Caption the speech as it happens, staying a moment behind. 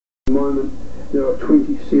moment there are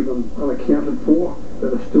 27 unaccounted for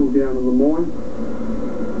that are still down in the mine.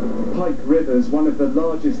 Pike River's one of the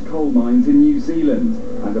largest coal mines in New Zealand,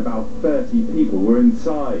 and about 30 people were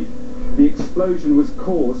inside. The explosion was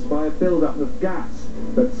caused by a build-up of gas,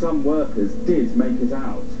 but some workers did make it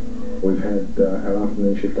out. We've had our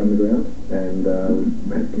afternoon shift underground, and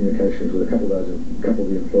we've had communications with a couple of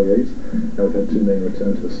the employees, and we've had 2 men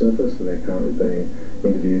return to the surface, and they're currently being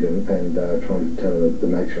interviewed and trying to determine the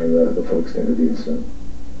nature and the full extent of the incident.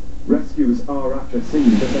 Rescuers are at the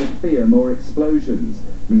scene, but they fear more explosions,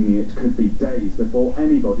 meaning it could be days before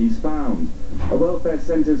anybody's found. A welfare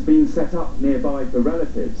centre's been set up nearby for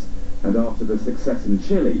relatives, and after the success in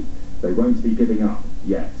Chile, they won't be giving up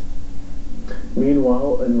yet.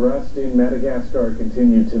 Meanwhile, unrest in Madagascar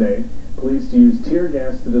continued today. Police used tear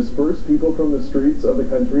gas to disperse people from the streets of the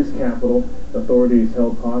country's capital. Authorities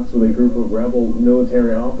held talks with a group of rebel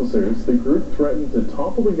military officers. The group threatened to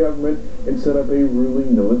topple the government and set up a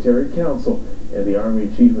ruling military council. And the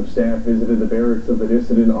Army Chief of Staff visited the barracks of the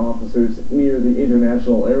dissident officers near the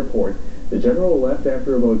international airport. The general left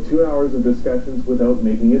after about 2 hours of discussions without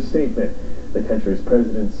making a statement. The country's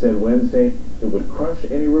president said Wednesday it would crush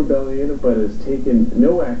any rebellion, but has taken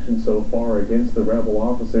no action so far against the rebel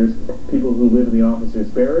officers. People who live in the officers'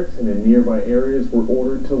 barracks and in nearby areas were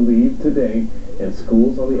ordered to leave today, and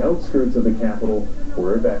schools on the outskirts of the capital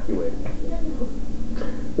were evacuated.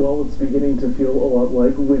 Well, it's beginning to feel a lot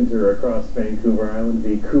like winter across Vancouver Island.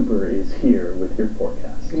 V. Cooper is here with your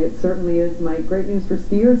forecast. It certainly is, Mike. Great news for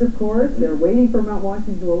skiers, of course. They're waiting for Mount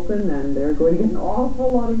Washington to open, and they're going to get an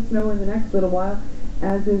awful lot of snow in the next little while,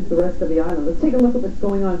 as is the rest of the island. Let's take a look at what's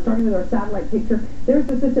going on, starting with our satellite picture. There's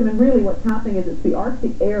the system, and really what's happening is it's the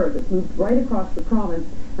Arctic air that's moved right across the province,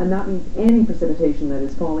 and that means any precipitation that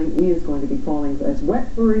is falling is going to be falling as wet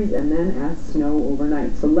flurries and then as snow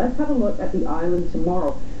overnight. So let's have a look at the island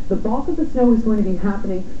tomorrow. The bulk of the snow is going to be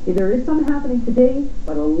happening. There is some happening today,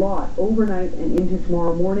 but a lot overnight and into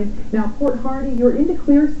tomorrow morning. Now, Port Hardy, you're into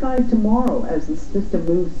clear skies tomorrow as the system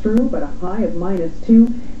moves through, but a high of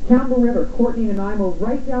 -2. Campbell River, Courtney and Nanaimo,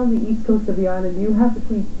 right down the east coast of the island, you have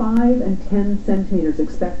between 5 and 10 centimeters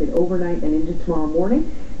expected overnight and into tomorrow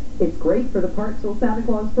morning. It's great for the Parksville Santa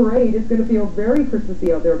Claus Parade. It's going to feel very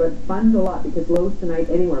Christmassy out there, but bundle up because lows tonight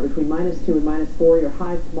anywhere between -2 and -4. Your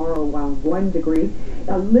highs tomorrow around 1 degree.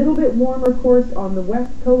 A little bit warmer, of course, on the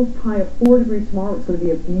west coast, high of 4 degrees tomorrow. It's going to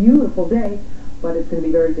be a beautiful day, but it's going to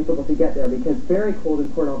be very difficult to get there because very cold in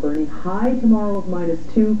Port Alberni. High tomorrow of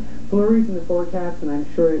 -2. Flurries in the forecast, and I'm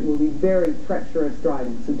sure it will be very treacherous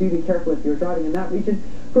driving. So do be careful if you're driving in that region.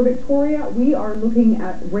 For Victoria, we are looking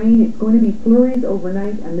at rain. It's going to be flurries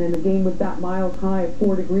overnight, and then again with that mild high of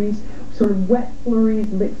 4 degrees, sort of wet flurries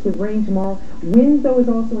mixed with rain tomorrow. Wind, though, is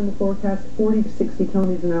also in the forecast, 40 to 60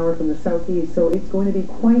 kilometers an hour from the southeast, so it's going to be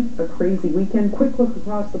quite a crazy weekend. Quick look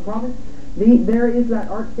across the province. There is that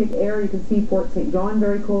Arctic air. You can see Fort St. John,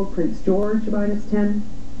 very cold. Prince George, -10.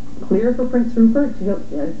 Clear for Prince Rupert,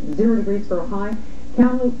 0 degrees for a high.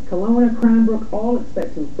 Kamloops, Kelowna, Cranbrook, all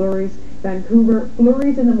expecting flurries. Vancouver,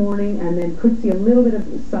 flurries in the morning, and then could see a little bit of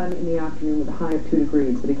sun in the afternoon with a high of 2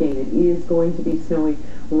 degrees. But again, it is going to be snowy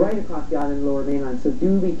right across the island and lower mainland, so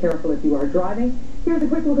do be careful if you are driving. Here's a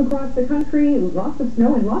quick look across the country. Lots of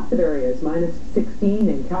snow in lots of areas. -16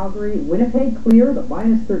 in Calgary. Winnipeg, clear, but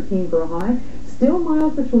 -13 for a high. Still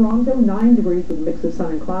mild for Toronto, 9 degrees with a mix of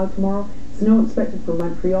sun and cloud tomorrow. Snow expected for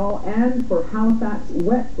Montreal and for Halifax.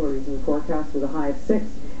 Wet flurries in the forecast with a high of 6.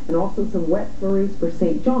 And also some wet flurries for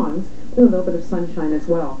St. John's with a little bit of sunshine as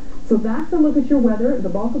well. So that's a look at your weather. The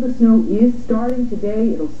bulk of the snow is starting today.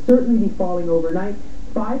 It'll certainly be falling overnight.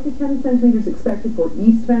 5 to 10 centimeters expected for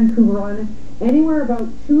East Vancouver Island. Anywhere about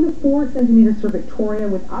 2 to 4 centimeters for Victoria,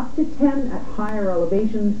 with up to 10 at higher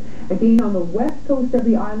elevations. Again, on the west coast of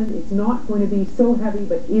the island, it's not going to be so heavy,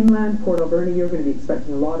 but inland, Port Alberni, you're going to be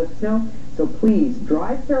expecting a lot of snow. So please,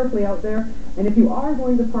 drive carefully out there. And if you are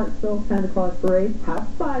going to Parksville Santa Claus Parade, have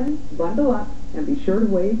fun, bundle up, and be sure to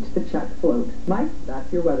wave to the CHEK float. Mike,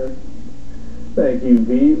 that's your weather. Thank you,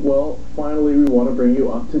 V. Well, finally, we want to bring you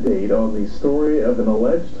up to date on the story of an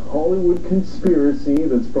alleged Hollywood conspiracy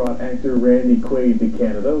that's brought actor Randy Quaid to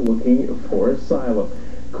Canada looking for asylum.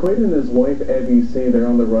 Quaid and his wife, Abby, say they're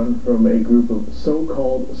on the run from a group of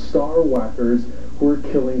so-called star whackers who are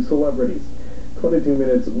killing celebrities. 22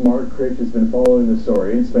 Minutes' Mark Critch has been following the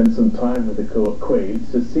story and spent some time with the Quaids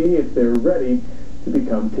to see if they're ready to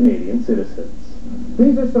become Canadian citizens.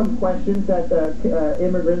 These are some questions that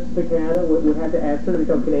immigrants to Canada would have to answer to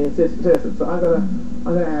become Canadian citizens. So I'm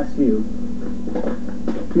gonna ask you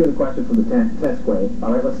a few of the questions from the test, Quaid.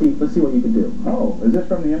 All right, let's see what you can do. Oh, is this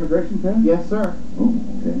from the immigration test? Yes, sir. Oh,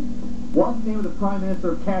 okay. What's the name of the Prime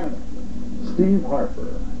Minister of Canada? Steve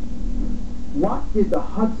Harper. What did the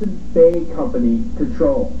Hudson Bay Company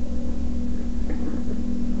control?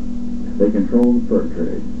 They control the fur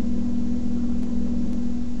trade.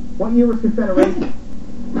 What year was Confederation?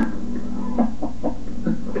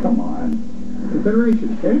 Come on.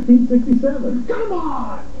 Confederation. 1867. Come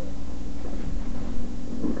on!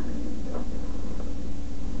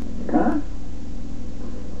 Huh?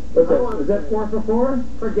 What's that? Is that 4 for 4?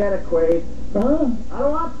 Forget it, Quaid. Huh? I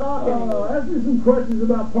don't want to talk anymore. Ask me some questions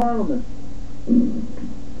about Parliament.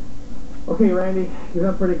 Okay, Randy, you've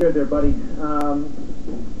done pretty good there, buddy.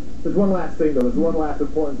 There's one last thing, though. There's one last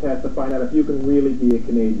important test to find out if you can really be a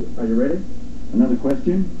Canadian. Are you ready? Another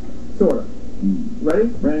question? Sort of. Ready?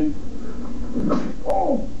 Ready?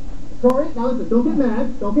 Oh! Sorry, now listen, don't get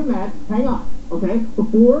mad. Don't get mad. Hang on, okay?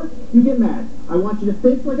 Before you get mad, I want you to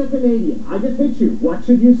think like a Canadian. I just hit you. What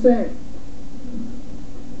should you say?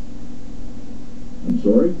 I'm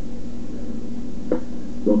sorry?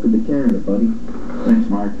 Welcome to Canada, buddy. Thanks,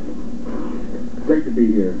 Mark. Great to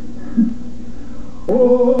be here.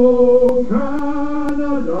 Oh,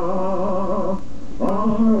 Canada,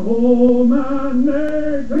 our home and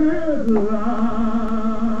native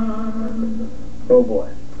land. Oh boy.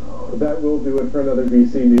 That will do it for another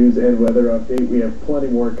BC News and Weather Update. We have plenty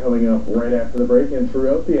more coming up right after the break and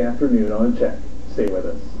throughout the afternoon on CHEK. Stay with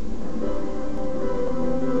us.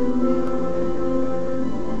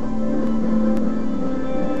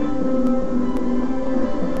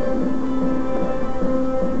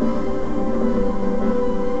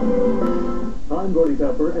 I'm Gordy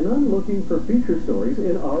Tupper, and I'm looking for feature stories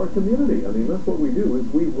in our community. I mean, that's what we do, is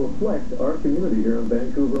we reflect our community here on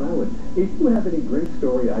Vancouver Island. If you have any great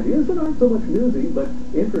story ideas that aren't so much newsy, but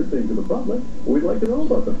interesting to the public, we'd like to know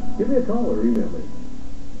about them. Give me a call or email me.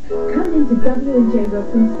 Come into W&J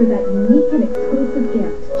Wilson's for that unique and exclusive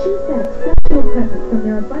gift. Choose that exceptional present from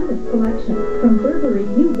their abundant selection. From Burberry,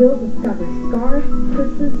 you will discover scarves,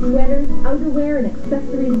 purses, sweaters, outerwear, and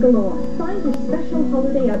accessories galore. Find your special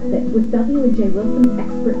holiday outfit with W&J Wilson's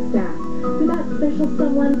expert staff. For that special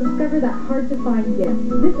someone, discover that hard-to-find gift.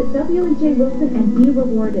 Visit W&J Wilson and be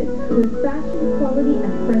rewarded with fashion, quality,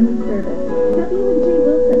 and friendly service. W&J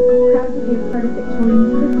Wilson, proud to be a part of Victorian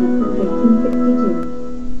Christmas since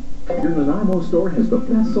 1862. Your Nanaimo store has the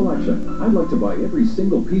best selection. I'd like to buy every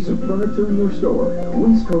single piece of furniture in your store.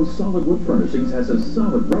 West Coast Solid Wood Furnishings has a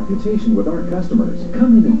solid reputation with our customers.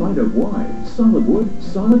 Come in and find out why. Solid wood,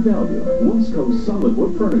 solid value. West Coast Solid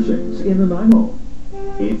Wood Furnishings in Nanaimo.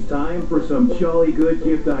 It's time for some jolly good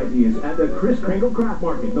gift ideas at the Kris Kringle Craft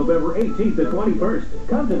Market, November 18th to 21st.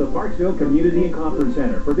 Come to the Parksville Community and Conference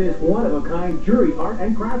Center for this one-of-a-kind jewelry, art,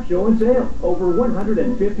 and craft show and sale. Over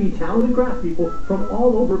 150 talented craft people from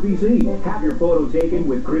all over BC. Have your photo taken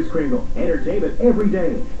with Kris Kringle. Entertainment every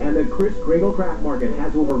day. And the Kris Kringle Craft Market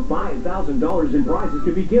has over $5,000 in prizes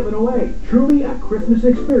to be given away. Truly a Christmas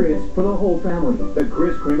experience for the whole family. The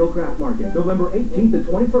Kris Kringle Craft Market, November 18th to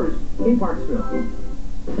 21st in Parksville.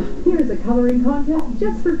 Here's a coloring contest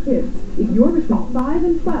just for kids. If you're between 5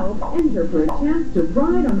 and 12, enter for a chance to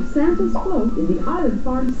ride on Santa's float in the Island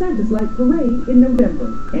Farm Santa's Light Parade in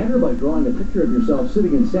November. Enter by drawing a picture of yourself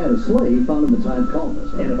sitting in Santa's sleigh found in the Times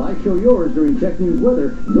columnist. And if I show yours during CHEK News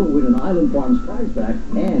Weather, you'll win an Island Farms prize pack,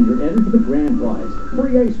 and you're entered for the grand prize.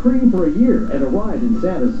 Free ice cream for a year and a ride in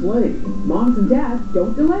Santa's sleigh. Moms and dads,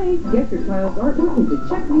 don't delay. Get your child's artwork into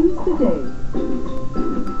CHEK News today.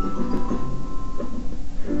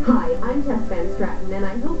 Hi, I'm Tess Van Stratton, and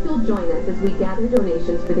I hope you'll join us as we gather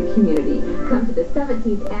donations for the community. Come to the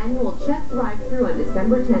 17th annual CHEK Drive-Thru on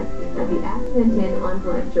December 10th at the Accent Inn on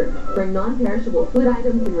Blanchard. Bring non-perishable food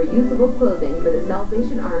items and reusable clothing for the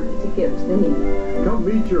Salvation Army to give to the needy. Come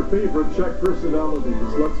meet your favorite CHEK personalities.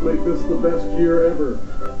 Let's make this the best year ever.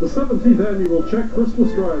 The 17th annual CHEK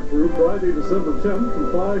Christmas Drive-Thru, Friday, December 10th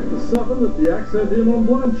from 5 to 7 at the Accent Inn on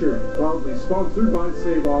Blanchard. Proudly sponsored by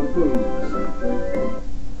Save On Foods.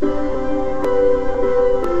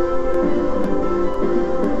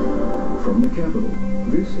 From the capital,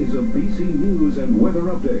 this is a BC News and Weather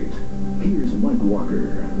Update. Here's Mike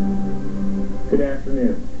Walker. Good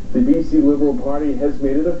afternoon. The BC Liberal Party has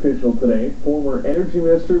made it official today. Former Energy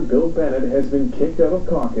Minister Bill Bennett has been kicked out of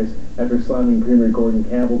caucus after slamming Premier Gordon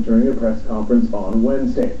Campbell during a press conference on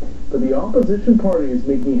Wednesday. But the opposition party is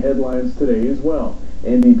making headlines today as well.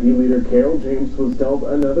 NDP leader Carol James was dealt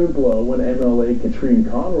another blow when MLA Katrine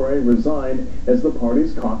Conroy resigned as the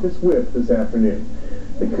party's caucus whip this afternoon.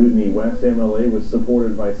 The Kootenay West MLA was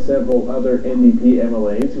supported by several other NDP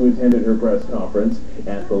MLAs who attended her press conference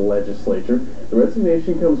at the legislature. The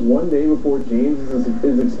resignation comes one day before James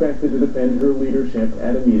is expected to defend her leadership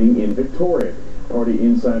at a meeting in Victoria. Party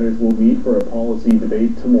insiders will meet for a policy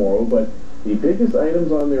debate tomorrow, but The biggest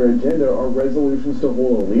items on their agenda are resolutions to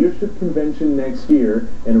hold a leadership convention next year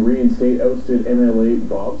and reinstate ousted MLA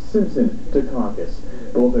Bob Simpson to caucus.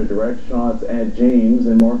 Both are direct shots at James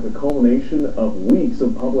and mark a culmination of weeks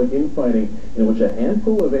of public infighting in which a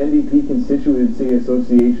handful of NDP constituency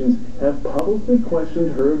associations have publicly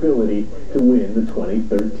questioned her ability to win the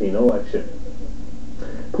 2013 election.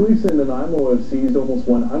 Police in Nanaimo have seized almost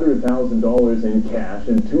 $100,000 in cash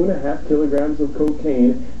and 2.5 kilograms of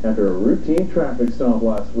cocaine after a routine traffic stop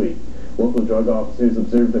last week. Local drug officers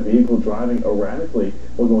observed a vehicle driving erratically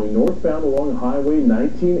while going northbound along Highway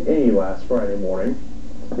 19A last Friday morning.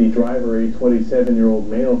 The driver, a 27-year-old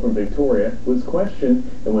male from Victoria, was questioned,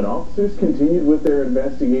 and when officers continued with their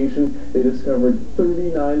investigation, they discovered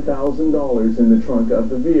 $39,000 in the trunk of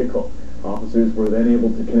the vehicle. Officers were then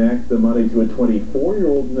able to connect the money to a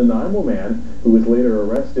 24-year-old Nanaimo man who was later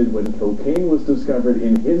arrested when cocaine was discovered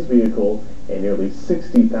in his vehicle and nearly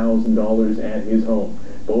 $60,000 at his home.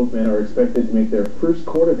 Both men are expected to make their first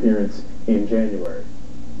court appearance in January.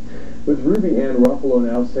 With Ruby Ann Ruffalo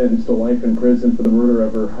now sentenced to life in prison for the murder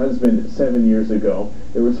of her husband 7 years ago,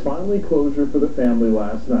 there was finally closure for the family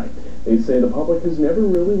last night. They say the public has never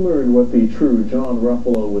really learned what the true John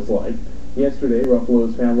Ruffalo was like. Yesterday,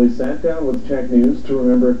 Ruffalo's family sat down with CHEK News to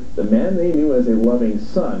remember the man they knew as a loving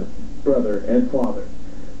son, brother, and father.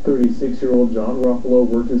 36-year-old John Ruffalo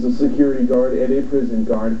worked as a security guard and a prison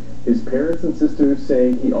guard. His parents and sisters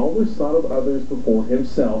say he always thought of others before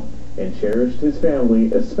himself and cherished his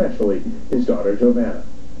family, especially his daughter Giovanna.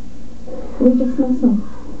 We just miss him.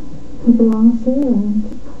 He belongs here, and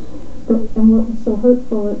what was so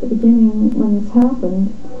hurtful at the beginning when this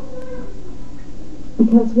happened,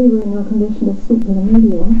 because we were in no condition to speak to the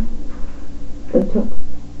media, they took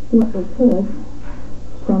what they could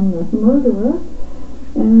from the murderer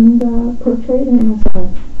and portrayed him as a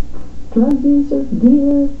drug user,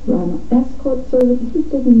 dealer, an escort service. He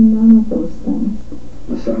did none of those things.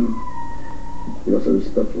 My son, he was a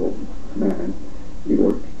respectable man. He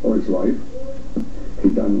worked all his life. He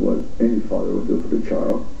done what any father would do for the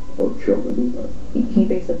child or children. He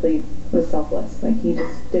basically was selfless. Like, he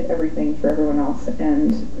just did everything for everyone else,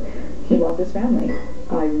 and he loved his family.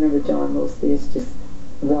 I remember John mostly as just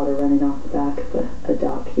water running off the back of a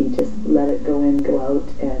duck. He just let it go in, go out,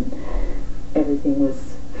 and everything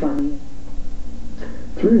was funny.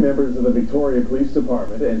 3 members of the Victoria Police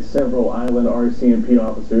Department and several Island RCMP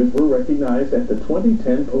officers were recognized at the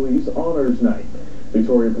 2010 Police Honours Night.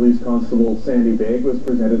 Victoria Police Constable Sandy Begg was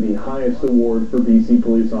presented the highest award for BC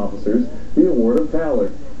police officers, the Award of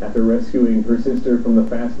Valor, after rescuing her sister from the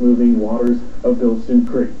fast-moving waters of Bilston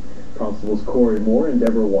Creek. Constables Corey Moore and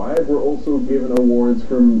Deborah Wyatt were also given awards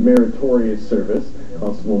for meritorious service.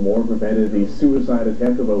 Constable Moore prevented the suicide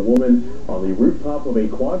attempt of a woman on the rooftop of a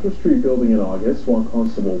Quadra Street building in August, while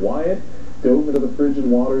Constable Wyatt dove into the frigid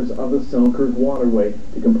waters of the Selkirk Waterway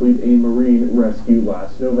to complete a marine rescue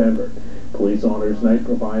last November. Police Honours Night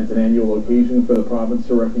provides an annual occasion for the province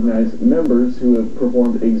to recognize members who have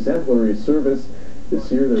performed exemplary service. This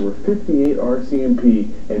year there were 58 RCMP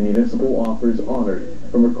and municipal offers honored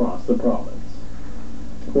from across the province.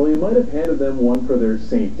 Well, you might have handed them one for their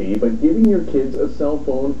safety, but giving your kids a cell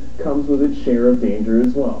phone comes with its share of danger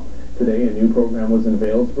as well. Today, a new program was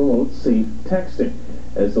unveiled to promote safe texting.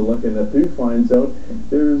 As the Look in the Thu finds out,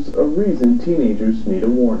 there's a reason teenagers need a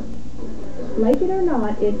warning. Like it or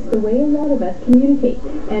not, it's the way a lot of us communicate.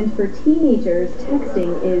 And for teenagers,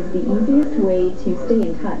 texting is the easiest way to stay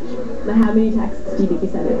in touch. Now, how many texts do you think you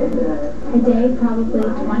send a day? Probably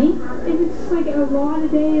 20. If it's like a lot a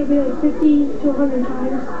day, it'll be like 50 to 100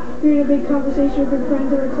 times. You're in a big conversation with your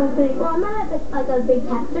friends or something. Well, I'm not a big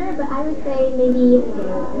texter, but I would say maybe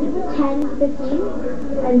 10, 15.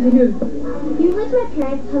 And to who? Usually to my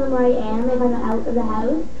parents, tell them where I am if I'm out of the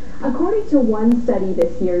house. According to one study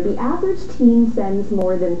this year, the average teen sends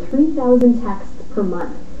more than 3,000 texts per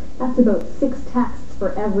month. That's about 6 texts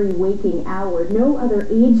for every waking hour. No other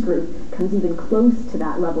age group comes even close to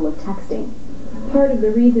that level of texting. Part of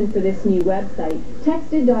the reason for this new website,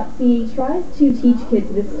 Texted.ca, tries to teach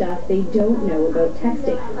kids the stuff they don't know about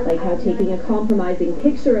texting, like how taking a compromising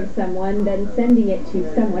picture of someone, then sending it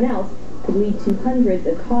to someone else, could lead to hundreds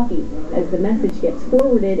of copies, as the message gets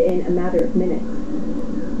forwarded in a matter of minutes.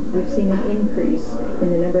 We've seen an increase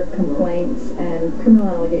in the number of complaints and criminal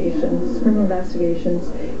allegations, criminal investigations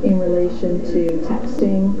in relation to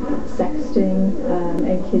texting, sexting,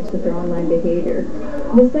 and kids with their online behavior.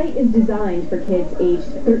 The site is designed for kids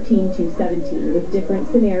aged 13 to 17 with different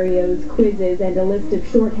scenarios, quizzes, and a list of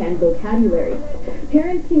shorthand vocabulary.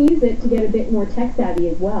 Parents can use it to get a bit more tech savvy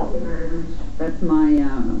as well. That's my,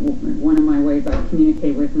 one of my ways I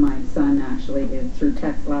communicate with my son, actually, is through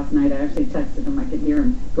text. Last night I actually texted him. I could hear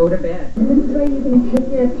him go to bed. This is where you can take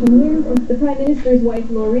your opinions. The Prime Minister's wife,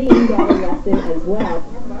 Laureen, got a lesson as well.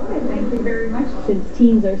 Thank you very much. Since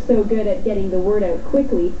teens are so good at getting the word out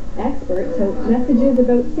quickly, experts hope messages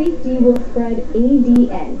about safety will spread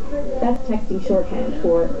ADN. That's texting shorthand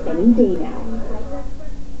for any day now.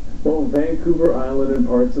 Well, Vancouver Island and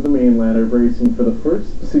parts of the mainland are bracing for the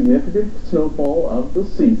first significant snowfall of the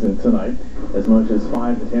season tonight. As much as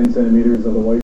 5 to 10 centimeters of the white